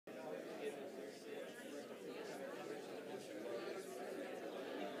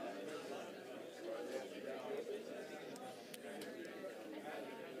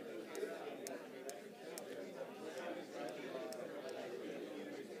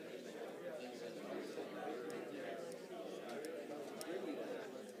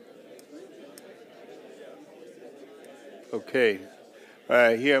Okay.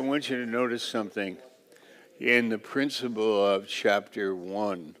 Here, I want you to notice something. In the principle of chapter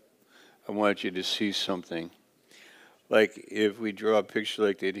 1, I want you to see something. Like if we draw a picture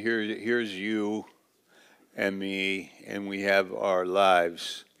like that, here's you and me, and we have our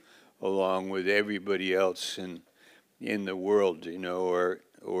lives along with everybody else in the world,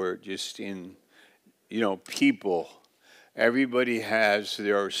 or just in, people. Everybody has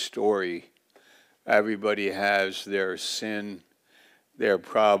their story. Everybody has their sin, their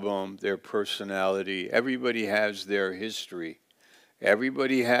problem, their personality. Everybody has their history.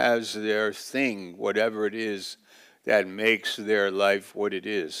 Everybody has their thing, whatever it is that makes their life what it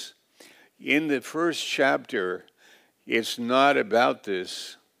is. In the first chapter, it's not about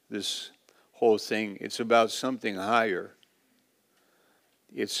this whole thing. It's about something higher.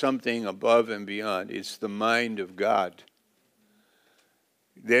 It's something above and beyond. It's the mind of God.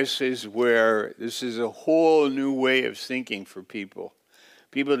 This is a whole new way of thinking for people.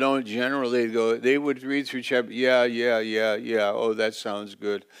 People don't generally go, they would read through chapter, yeah, oh, that sounds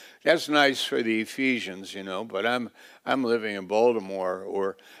good. That's nice for the Ephesians, but I'm living in Baltimore,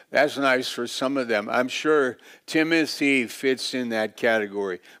 or that's nice for some of them. I'm sure Timothy fits in that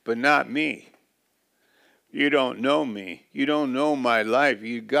category, but not me. You don't know me. You don't know my life.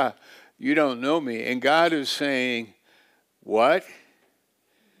 You don't know me. And God is saying, what?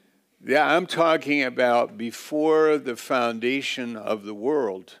 Yeah, I'm talking about before the foundation of the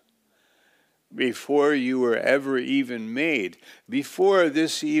world, before you were ever even made, before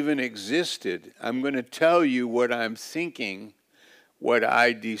this even existed. I'm going to tell you what I'm thinking, what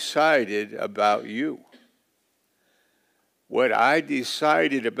I decided about you. What I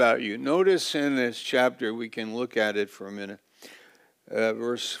decided about you. Notice in this chapter, we can look at it for a minute.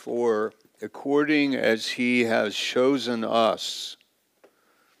 Verse 4, according as he has chosen us.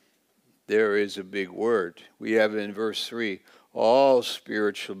 There is a big word. We have in verse 3, all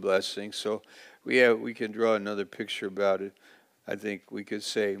spiritual blessings. So we can draw another picture about it. I think we could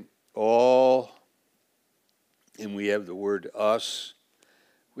say all, and we have the word us.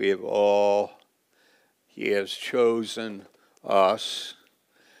 We have all. He has chosen us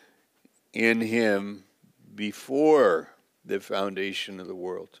in him before the foundation of the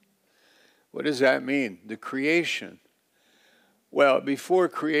world. What does that mean? The creation. Well, before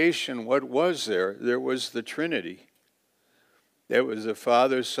creation, what was there? There was the Trinity. There was the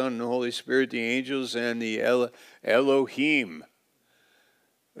Father, Son, and the Holy Spirit, the angels, and the Elohim.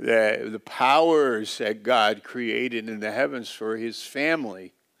 The powers that God created in the heavens for his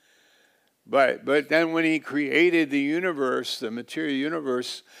family. But then when he created the universe, the material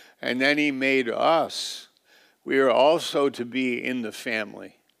universe, and then he made us, we are also to be in the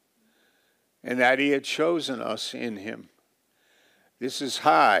family. And that he had chosen us in him. This is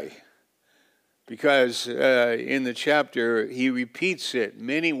high, because in the chapter, he repeats it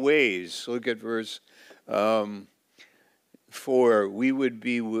many ways. Look at verse 4. We would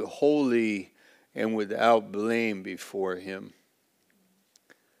be holy and without blame before him.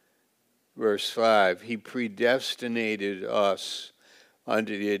 Verse 5, he predestinated us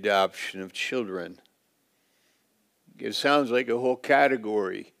unto the adoption of children. It sounds like a whole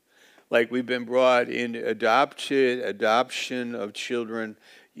category. Like we've been brought in adoption of children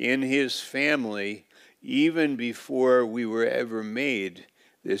in his family, even before we were ever made.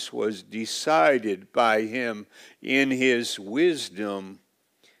 This was decided by him in his wisdom.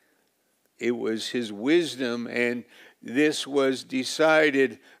 It was his wisdom, and this was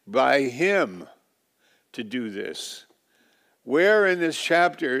decided by him to do this. Where in this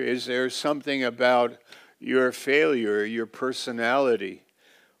chapter is there something about your failure, your personality,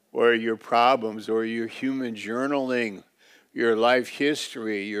 or your problems, or your human journaling, your life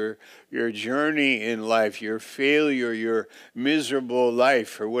history, your journey in life, your failure, your miserable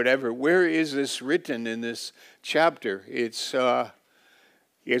life, or whatever? Where is this written in this chapter? It's not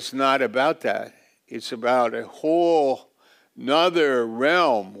about that. It's about a whole another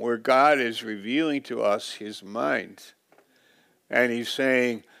realm where God is revealing to us his mind. And he's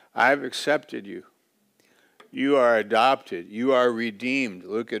saying, I've accepted you. You are adopted. You are redeemed.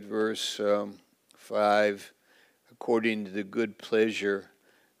 Look at verse 5. According to the good pleasure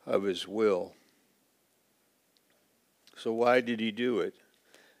of his will. So why did he do it?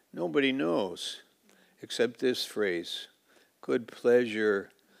 Nobody knows, except this phrase, good pleasure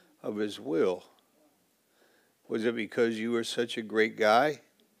of his will. Was it because you were such a great guy?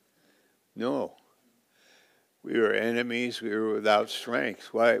 No. We were enemies. We were without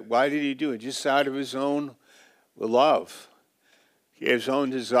strength. Why did he do it? Just out of his own love, his own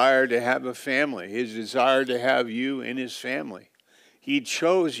desire to have a family, his desire to have you in his family. He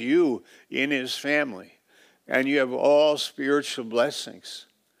chose you in his family. and you have all spiritual blessings.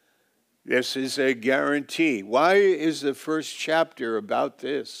 This is a guarantee. Why is the first chapter about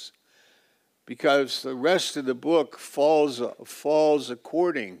this? Because the rest of the book falls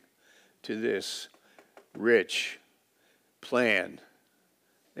according to this rich plan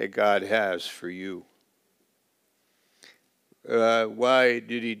that God has for you. Why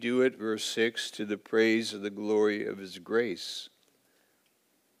did he do it? Verse 6, to the praise of the glory of his grace,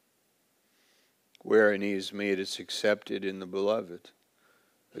 wherein he has made us accepted in the beloved.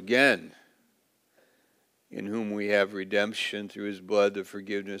 Again, in whom we have redemption through his blood, the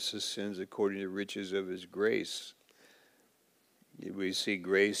forgiveness of sins according to the riches of his grace. We see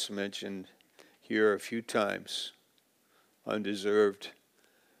grace mentioned here a few times. Undeserved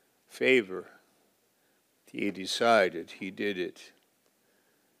favor. He decided, he did it.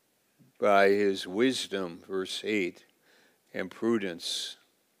 By his wisdom, verse 8, and prudence.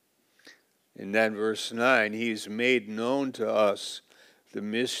 And then verse 9, he's made known to us the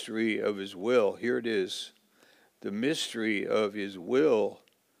mystery of his will. Here it is. The mystery of his will,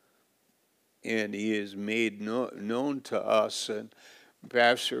 and he is made known to us. And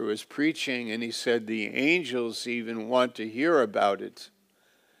Pastor was preaching, and he said the angels even want to hear about it.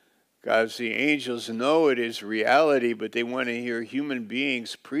 Because the angels know it is reality, but they want to hear human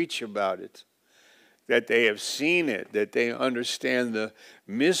beings preach about it. That they have seen it, that they understand the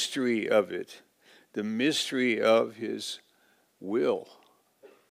mystery of it, the mystery of his will.